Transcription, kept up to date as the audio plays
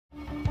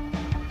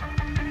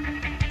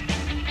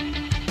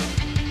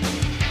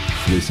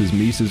This is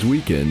Mises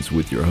Weekends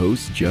with your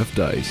host, Jeff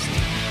Deist.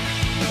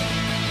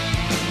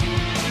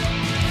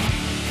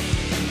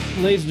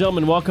 Ladies and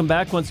gentlemen, welcome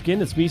back once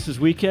again. It's Mises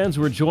Weekends.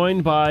 We're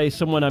joined by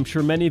someone I'm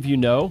sure many of you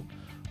know,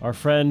 our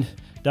friend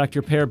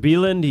Dr. Per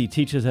Bylund. He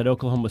teaches at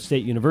Oklahoma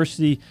State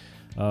University.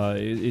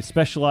 He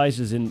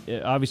specializes in,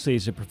 obviously,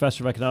 he's a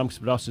professor of economics,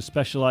 but also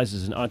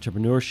specializes in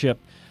entrepreneurship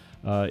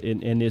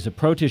and is a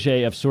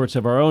protege of sorts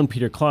of our own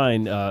Peter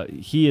Klein.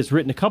 He has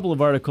written a couple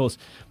of articles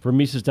for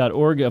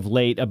Mises.org of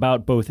late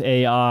about both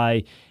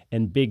AI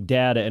and big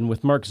data. And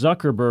with Mark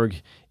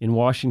Zuckerberg in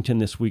Washington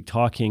this week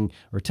talking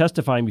or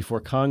testifying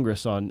before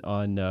Congress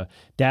on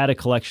data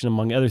collection,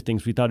 among other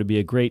things, we thought it'd be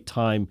a great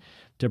time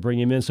to bring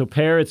him in. So,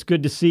 Per, it's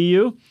good to see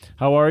you.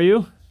 How are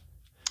you?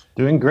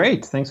 Doing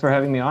great. Thanks for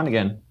having me on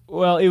again.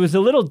 Well, it was a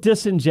little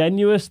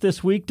disingenuous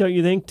this week, don't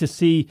you think, to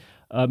see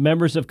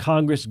members of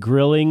Congress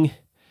grilling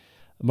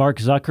Mark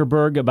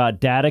Zuckerberg about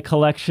data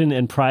collection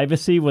and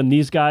privacy when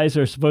these guys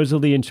are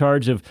supposedly in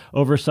charge of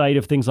oversight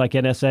of things like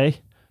NSA?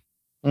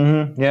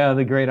 Mm-hmm. Yeah,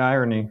 the great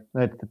irony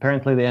that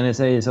apparently the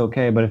NSA is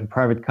okay, but if a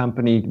private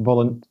company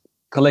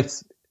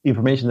collects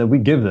information that we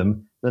give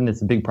them, then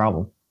it's a big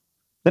problem.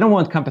 They don't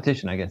want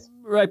competition, I guess.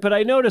 Right, but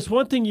I noticed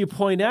one thing you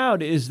point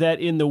out is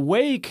that in the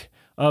wake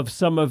of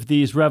some of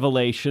these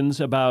revelations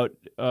about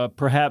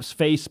perhaps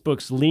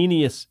Facebook's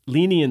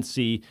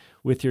leniency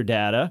with your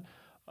data,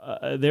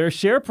 their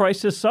share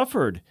price has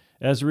suffered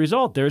as a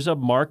result. There's a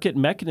market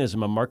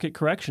mechanism, a market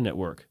correction at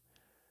work.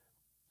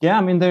 Yeah,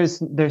 I mean,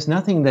 there's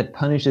nothing that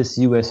punishes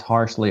you as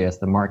harshly as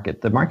the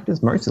market. The market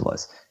is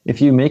merciless. If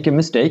you make a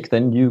mistake,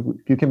 then you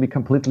can be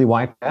completely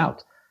wiped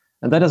out.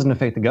 And that doesn't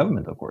affect the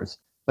government, of course,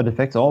 but it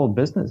affects all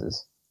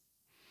businesses.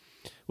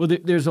 Well,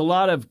 there's a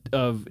lot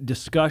of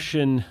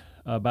discussion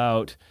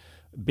about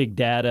big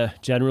data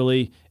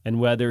generally and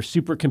whether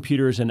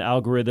supercomputers and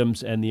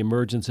algorithms and the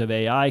emergence of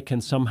AI can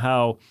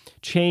somehow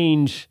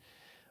change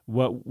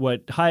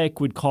what Hayek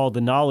would call the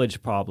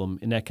knowledge problem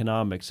in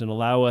economics and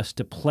allow us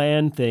to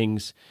plan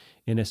things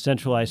in a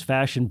centralized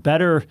fashion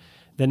better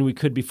than we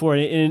could before,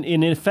 and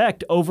in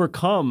effect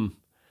overcome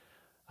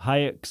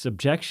Hayek's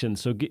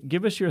objections. So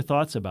give us your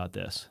thoughts about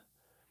this.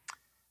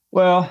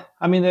 Well,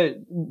 I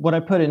mean, what I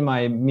put in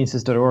my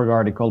Mises.org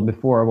article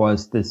before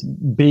was this: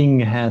 Bing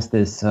has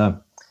this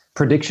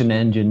prediction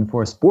engine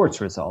for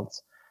sports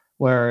results,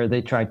 where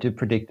they try to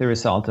predict the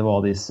result of all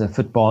these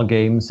football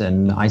games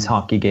and ice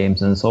hockey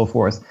games and so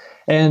forth.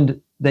 And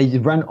they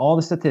run all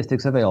the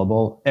statistics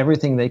available,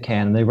 everything they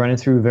can. And they run it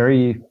through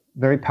very,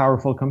 very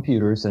powerful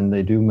computers, and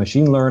they do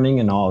machine learning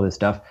and all this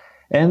stuff.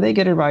 And they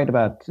get it right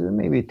about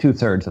maybe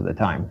 2/3 of the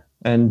time.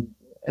 And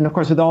of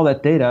course, with all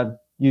that data,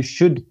 you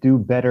should do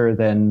better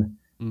than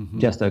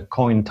just a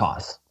coin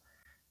toss.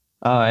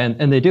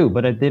 And they do,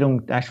 but they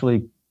don't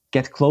actually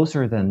get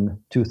closer than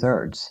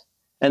 2/3.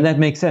 And that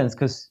makes sense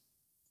because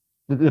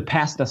the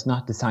past does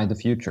not decide the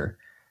future.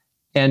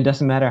 And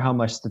doesn't matter how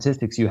much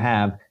statistics you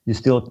have, you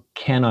still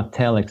cannot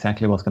tell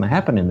exactly what's going to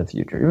happen in the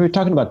future. We're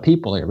talking about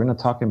people here. We're not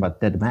talking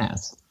about dead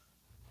mass.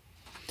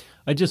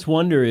 I just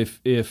wonder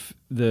if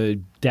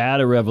the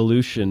data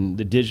revolution,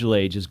 the digital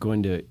age, is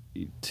going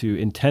to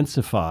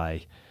intensify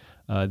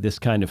this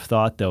kind of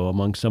thought, though,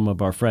 among some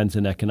of our friends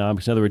in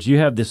economics. In other words, you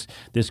have this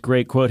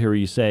great quote here where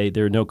you say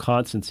there are no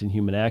constants in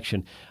human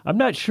action. I'm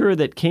not sure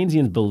that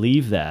Keynesians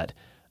believe that.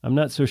 I'm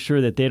not so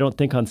sure that they don't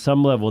think on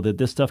some level that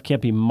this stuff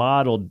can't be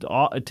modeled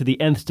to the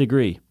nth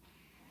degree.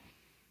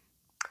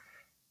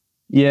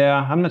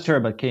 Yeah, I'm not sure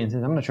about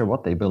Keynesians. I'm not sure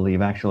what they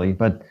believe, actually.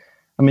 But,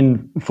 I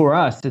mean, for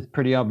us, it's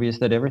pretty obvious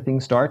that everything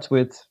starts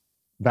with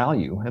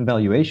value and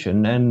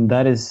valuation. And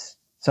that is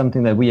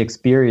something that we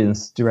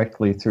experience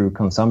directly through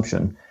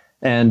consumption.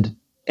 And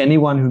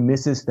anyone who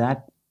misses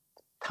that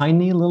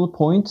tiny little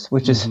point,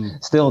 which is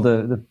still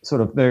the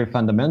sort of very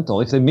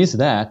fundamental, if they miss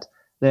that,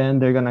 then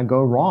they're going to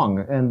go wrong.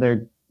 And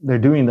they're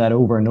doing that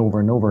over and over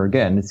and over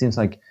again. It seems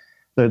like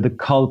the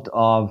cult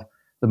of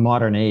the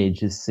modern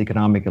age is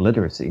economic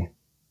illiteracy.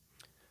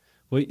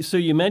 Well, so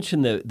you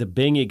mentioned the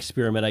Bing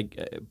experiment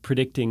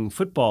predicting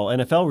football,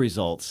 NFL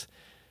results.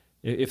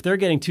 If they're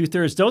getting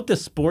 2/3, don't the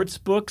sports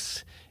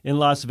books in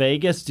Las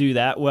Vegas do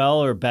that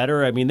well or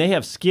better? I mean, they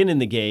have skin in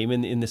the game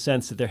in the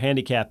sense that they're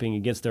handicapping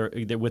against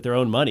with their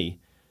own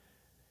money.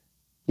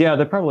 Yeah,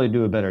 they probably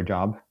do a better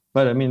job.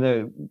 But I mean,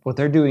 what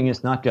they're doing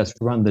is not just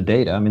run the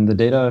data. I mean, the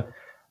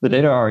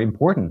data are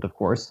important, of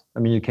course. I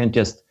mean, you can't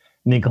just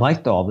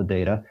neglect all the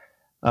data.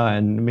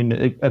 And I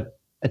mean,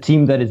 a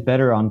team that is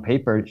better on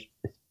paper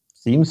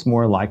seems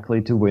more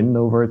likely to win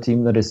over a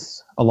team that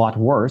is a lot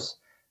worse.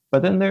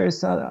 But then there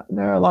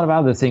are a lot of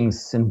other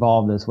things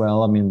involved as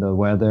well. I mean, the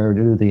weather,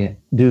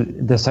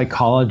 the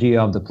psychology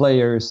of the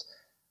players.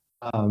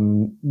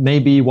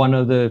 Maybe one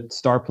of the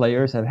star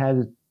players have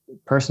had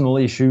personal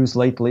issues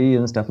lately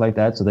and stuff like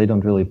that, so they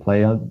don't really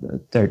play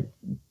they're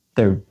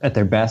at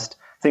their best.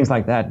 Things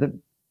like that,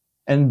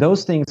 and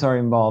those things are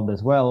involved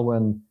as well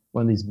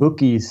when these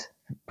bookies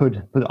put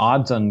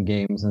odds on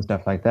games and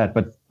stuff like that.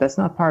 But that's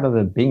not part of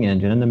the Bing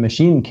engine, and the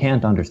machine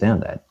can't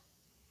understand that.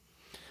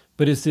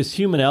 But it's this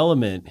human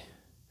element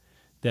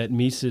that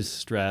Mises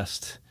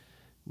stressed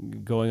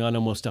going on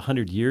almost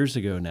 100 years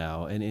ago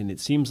now, and it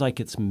seems like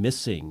it's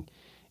missing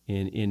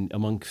in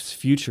amongst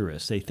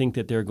futurists. They think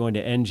that they're going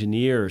to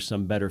engineer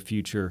some better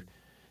future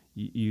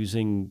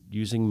using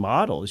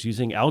models,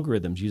 using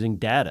algorithms, using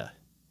data.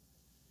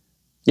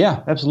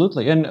 Yeah,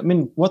 absolutely. And I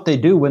mean, what they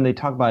do when they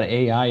talk about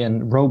AI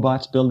and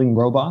robots, building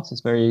robots,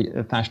 is very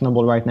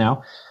fashionable right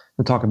now.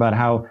 They talk about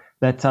how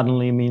that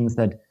suddenly means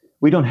that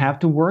we don't have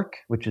to work,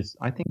 which is,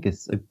 I think,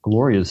 is a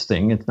glorious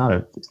thing. It's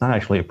not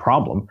actually a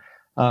problem.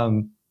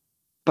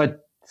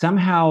 But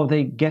somehow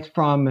they get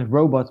from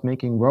robots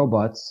making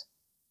robots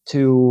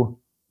to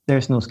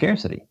there's no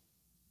scarcity.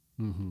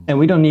 Mm-hmm. And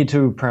we don't need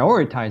to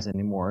prioritize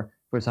anymore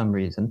for some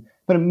reason.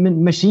 But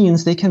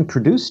machines, they can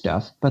produce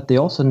stuff, but they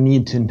also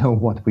need to know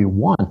what we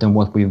want and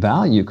what we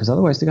value, because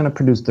otherwise they're going to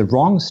produce the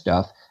wrong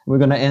stuff. And we're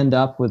going to end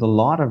up with a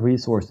lot of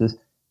resources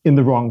in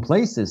the wrong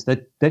places.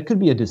 That could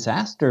be a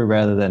disaster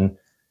rather than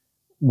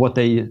what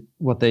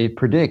they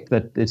predict,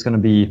 that it's going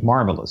to be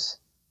marvelous.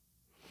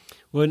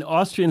 Well, and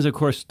Austrians, of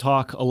course,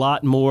 talk a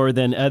lot more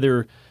than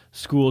other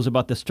schools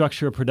about the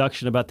structure of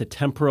production, about the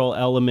temporal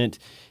element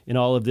in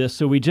all of this.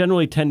 So we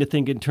generally tend to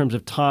think in terms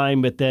of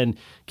time, but then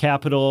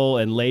capital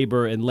and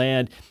labor and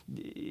land.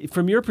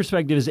 From your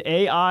perspective, is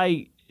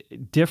AI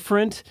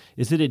different?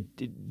 Is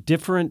it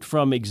different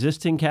from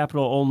existing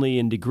capital only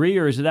in degree,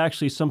 or is it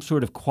actually some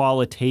sort of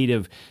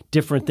qualitative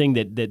different thing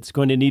that's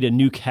going to need a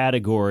new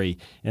category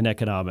in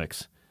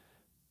economics?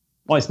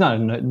 Well, it's not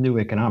a new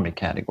economic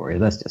category.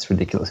 That's just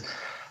ridiculous.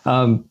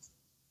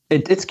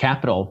 It's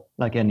capital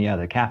like any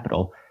other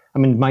capital. I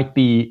mean, it might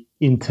be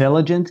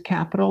intelligent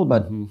capital,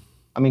 but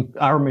I mean,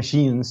 our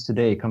machines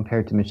today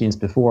compared to machines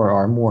before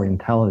are more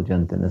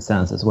intelligent in a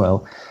sense as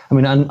well. I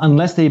mean,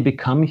 unless they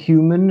become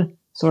human,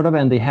 sort of,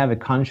 and they have a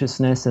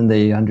consciousness and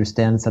they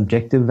understand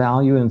subjective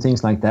value and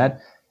things like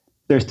that,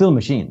 they're still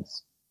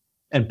machines.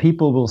 And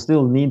people will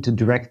still need to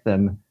direct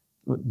them.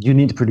 You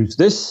need to produce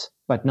this,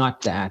 but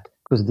not that,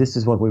 because this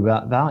is what we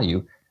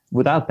value.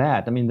 Without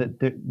that, I mean,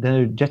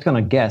 they're just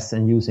going to guess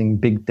and using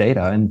big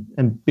data.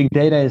 And big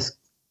data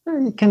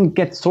it can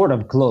get sort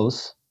of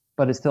close,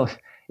 but it's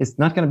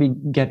not going to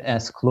get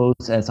as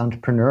close as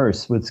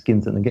entrepreneurs with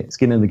skin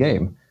in the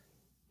game.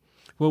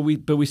 Well,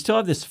 but we still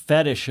have this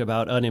fetish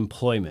about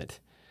unemployment,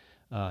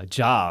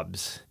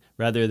 jobs,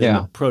 rather than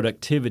the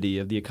productivity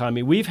of the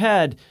economy. We've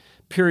had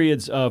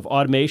periods of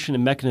automation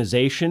and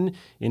mechanization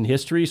in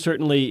history,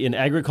 certainly in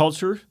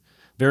agriculture.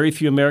 Very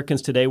few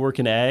Americans today work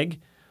in ag.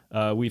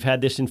 We've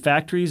had this in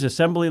factories,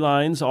 assembly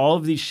lines. All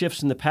of these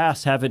shifts in the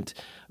past haven't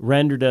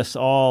rendered us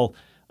all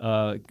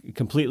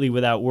completely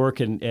without work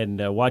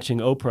and watching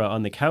Oprah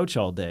on the couch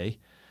all day.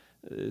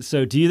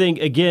 So do you think,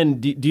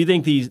 again, do you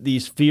think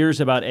these fears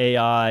about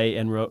AI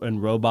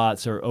and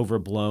robots are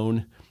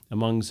overblown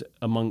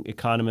among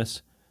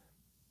economists?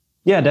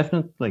 Yeah,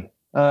 definitely.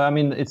 I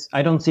mean,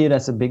 I don't see it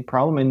as a big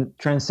problem. I mean,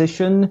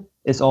 transition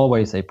is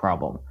always a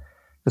problem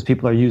because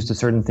people are used to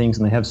certain things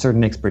and they have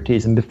certain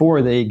expertise. And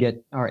before they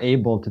are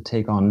able to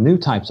take on new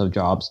types of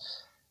jobs,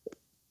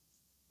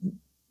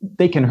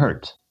 they can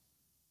hurt.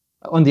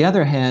 On the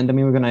other hand, I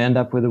mean, we're going to end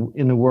up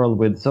in a world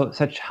with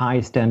such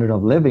high standard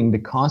of living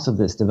because of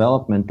this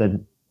development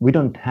that we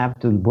don't have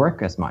to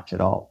work as much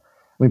at all.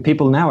 I mean,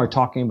 people now are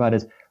talking about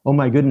it, oh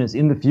my goodness,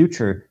 in the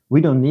future,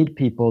 we don't need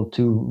people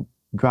to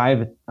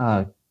drive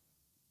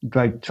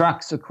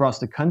trucks across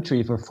the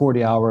country for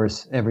 40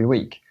 hours every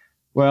week.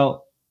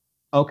 Well,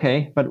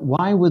 okay, but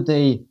why would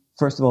they,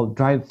 first of all,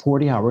 drive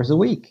 40 hours a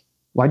week?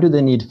 Why do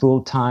they need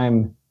full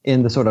time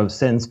in the sort of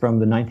sense from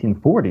the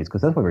 1940s?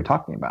 Because that's what we're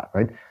talking about,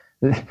 right?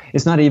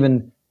 It's not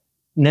even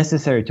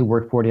necessary to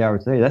work 40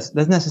 hours a day. That's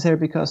necessary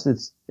because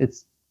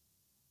it's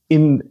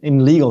in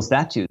legal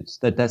statutes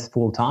that's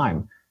full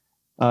time,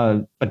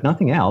 but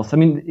nothing else. I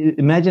mean,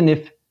 imagine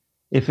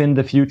if in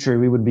the future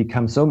we would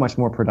become so much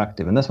more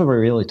productive, and that's what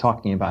we're really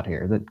talking about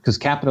here. That because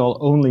capital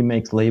only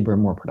makes labor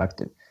more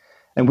productive,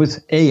 and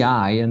with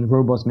AI and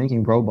robots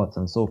making robots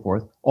and so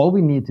forth, all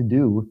we need to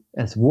do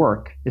as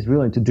work is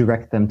really to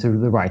direct them to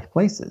the right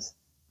places.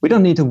 We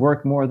don't need to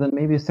work more than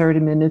maybe 30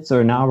 minutes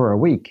or an hour a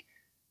week.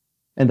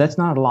 And that's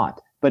not a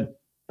lot, but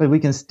we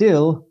can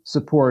still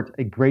support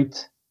a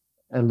great,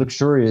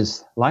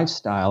 luxurious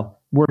lifestyle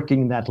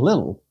working that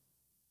little.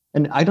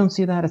 And I don't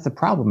see that as a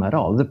problem at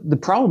all. The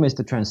problem is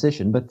the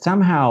transition, but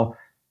somehow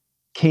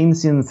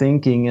Keynesian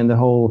thinking and the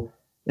whole,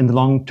 in the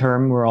long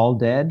term, we're all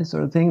dead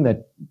sort of thing,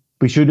 that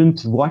we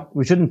shouldn't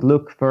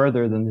look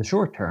further than the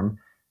short term,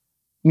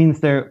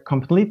 means they're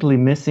completely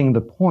missing the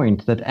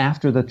point that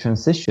after the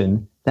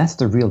transition, that's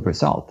the real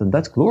result. And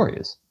that's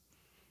glorious.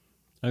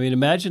 I mean,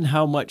 imagine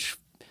how much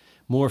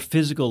more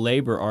physical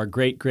labor our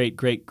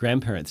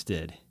great-great-great-grandparents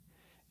did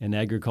in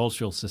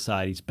agricultural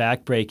societies,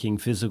 backbreaking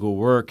physical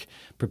work,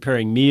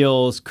 preparing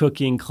meals,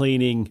 cooking,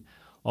 cleaning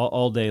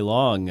all day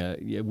long.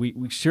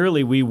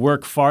 Surely we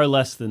work far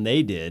less than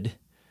they did.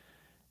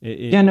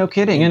 Yeah, no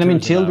kidding. And I mean,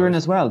 children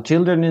as well.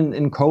 Children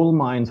in coal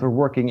mines were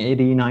working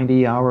 80,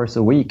 90 hours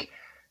a week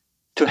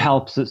to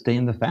help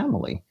sustain the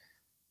family.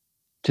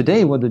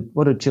 Today, what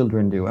do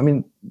children do? I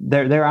mean,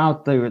 they're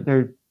out there,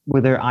 they're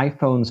with their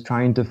iPhones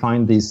trying to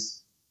find these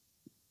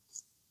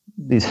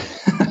these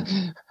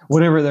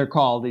whatever they're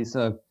called, these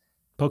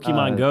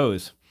Pokemon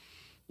Goes.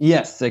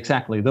 Yes,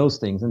 exactly, those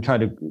things, and try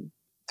to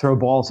throw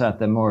balls at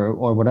them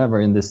or whatever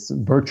in this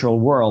virtual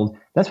world.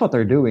 That's what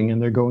they're doing,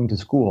 and they're going to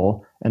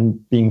school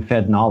and being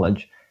fed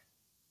knowledge.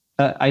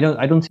 I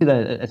don't see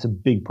that as a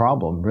big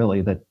problem,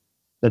 really, that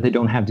they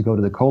don't have to go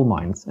to the coal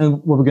mines. And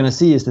what we're going to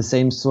see is the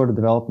same sort of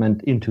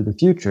development into the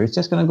future. It's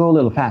just going to go a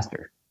little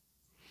faster.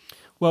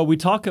 Well, we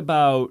talk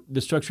about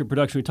the structure of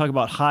production. We talk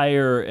about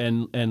higher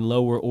and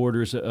lower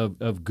orders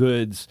of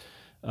goods.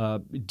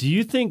 Do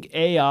you think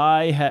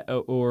AI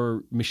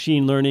or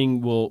machine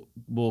learning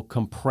will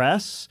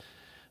compress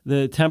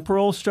the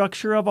temporal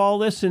structure of all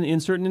this in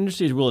certain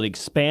industries? Will it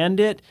expand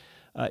it?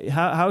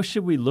 How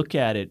should we look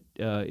at it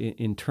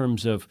in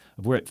terms of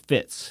where it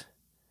fits?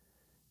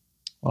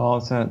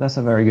 Well, that's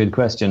a very good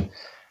question.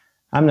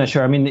 I'm not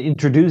sure. I mean,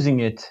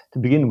 introducing it to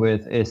begin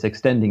with is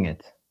extending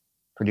it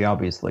pretty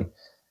obviously.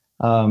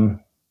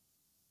 Then,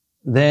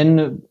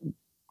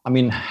 I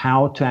mean,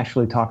 how to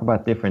actually talk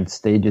about different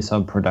stages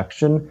of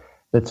production,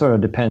 that sort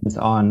of depends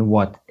on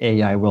what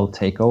AI will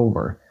take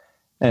over.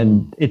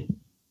 And it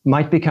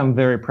might become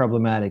very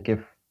problematic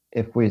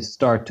if we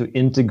start to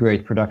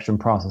integrate production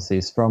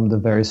processes from the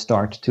very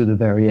start to the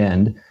very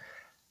end,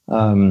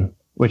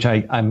 which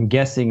I'm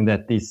guessing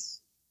that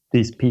these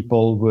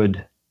people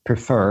would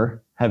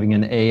prefer, having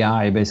an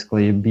AI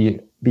basically be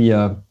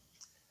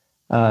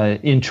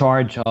in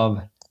charge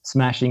of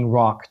smashing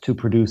rock to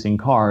producing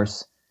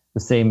cars,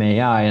 the same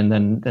AI, and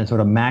then sort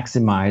of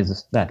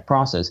maximize that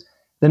process.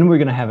 Then we're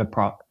going to have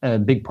a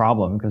big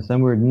problem, because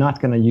then we're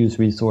not going to use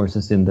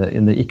resources in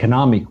the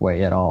economic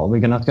way at all. We're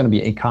not going to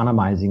be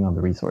economizing on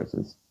the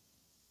resources.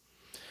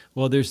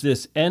 Well, there's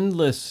this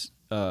endless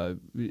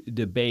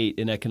debate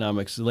in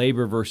economics: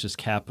 labor versus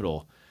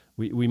capital.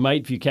 We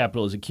might view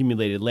capital as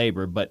accumulated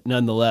labor, but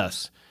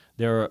nonetheless,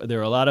 there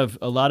are a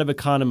lot of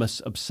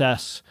economists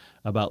obsess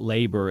about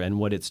labor and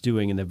what it's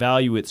doing and the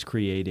value it's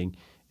creating.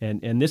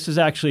 And this is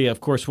actually,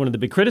 of course, one of the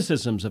big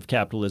criticisms of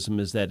capitalism,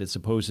 is that it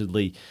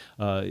supposedly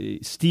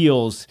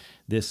steals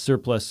this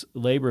surplus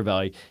labor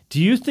value.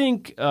 Do you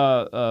think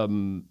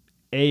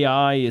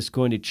AI is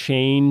going to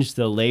change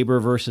the labor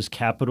versus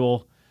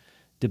capital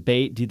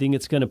debate? Do you think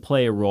it's going to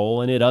play a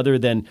role in it, other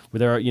than where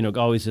there are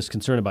always this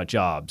concern about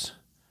jobs?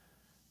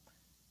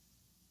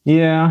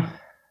 Yeah,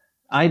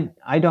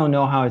 I don't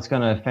know how it's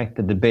going to affect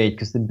the debate,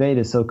 because the debate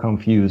is so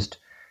confused.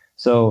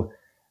 So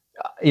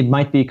it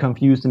might be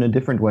confused in a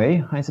different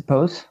way, I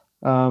suppose.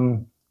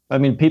 I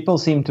mean, people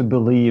seem to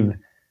believe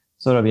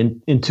sort of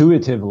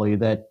intuitively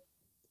that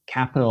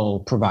capital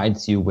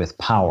provides you with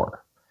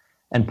power,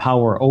 and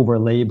power over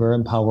labor,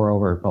 and power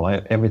over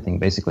everything,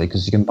 basically,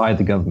 because you can buy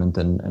the government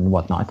and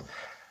whatnot.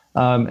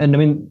 And I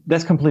mean,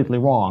 that's completely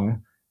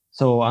wrong.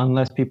 So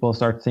unless people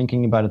start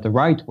thinking about it the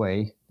right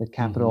way, that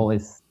capital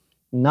is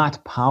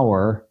not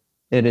power,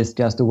 it is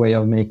just a way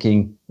of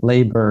making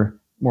labor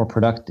more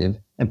productive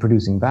and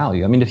producing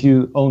value. I mean,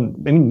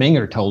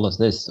 Menger told us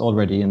this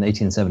already in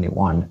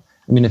 1871.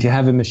 I mean, if you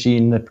have a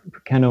machine that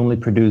can only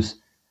produce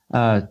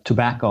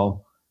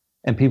tobacco,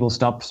 and people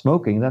stop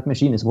smoking, that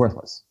machine is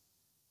worthless.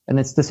 And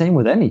it's the same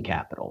with any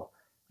capital.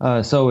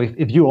 So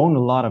if you own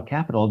a lot of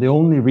capital, the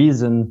only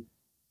reason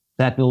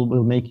that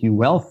will make you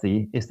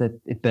wealthy is that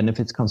it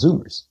benefits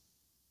consumers.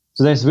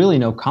 So there's really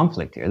no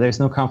conflict here. There's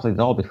no conflict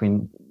at all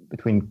between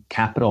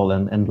capital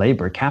and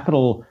labor.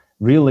 Capital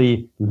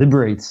really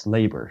liberates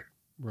labor.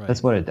 Right.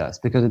 That's what it does,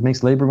 because it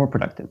makes labor more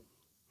productive.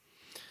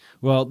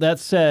 Well, that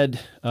said,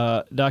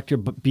 Dr.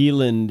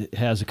 Bylund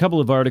has a couple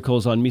of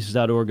articles on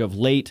Mises.org of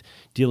late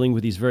dealing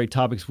with these very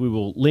topics. We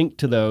will link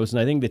to those. And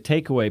I think the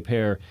takeaway,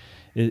 Per,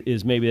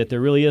 is maybe that there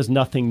really is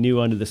nothing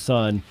new under the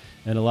sun.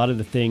 And a lot of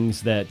the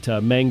things that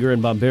Menger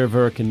and von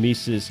Beverwerk and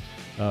Mises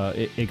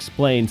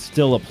explain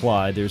still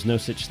apply. There's no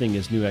such thing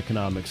as new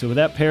economics. So with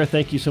that, Per,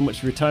 thank you so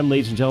much for your time.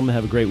 Ladies and gentlemen,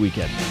 have a great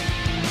weekend.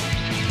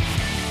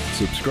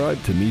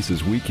 Subscribe to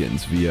Mises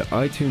Weekends via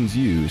iTunes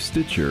U,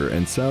 Stitcher,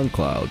 and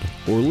SoundCloud,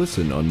 or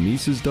listen on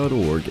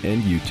Mises.org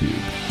and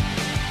YouTube.